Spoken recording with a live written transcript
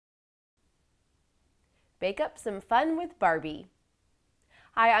Bake up some fun with Barbie.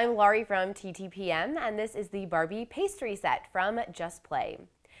 Hi, I'm Laurie from TTPM, and this is the Barbie Pastry Set from Just Play.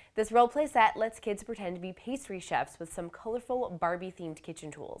 This roleplay set lets kids pretend to be pastry chefs with some colorful Barbie-themed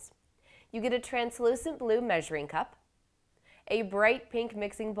kitchen tools. You get a translucent blue measuring cup, a bright pink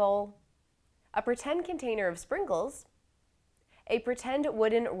mixing bowl, a pretend container of sprinkles, a pretend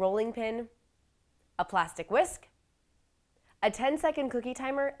wooden rolling pin, a plastic whisk, a 10-second cookie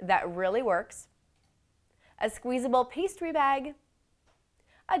timer that really works, a squeezable pastry bag,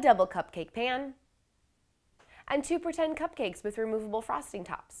 a double cupcake pan, and 2 pretend cupcakes with removable frosting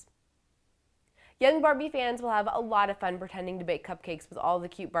tops. Young Barbie fans will have a lot of fun pretending to bake cupcakes with all the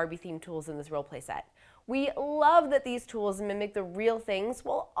cute Barbie-themed tools in this roleplay set. We love that these tools mimic the real things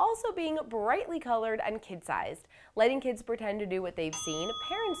while also being brightly colored and kid-sized, letting kids pretend to do what they've seen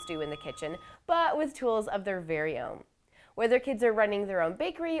parents do in the kitchen, but with tools of their very own. Whether kids are running their own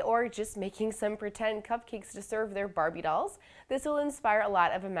bakery or just making some pretend cupcakes to serve their Barbie dolls, this will inspire a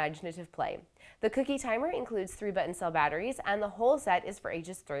lot of imaginative play. The cookie timer includes 3 button cell batteries, and the whole set is for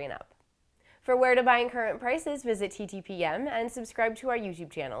ages 3 and up. For where to buy and current prices, visit TTPM and subscribe to our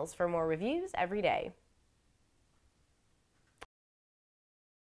YouTube channels for more reviews every day.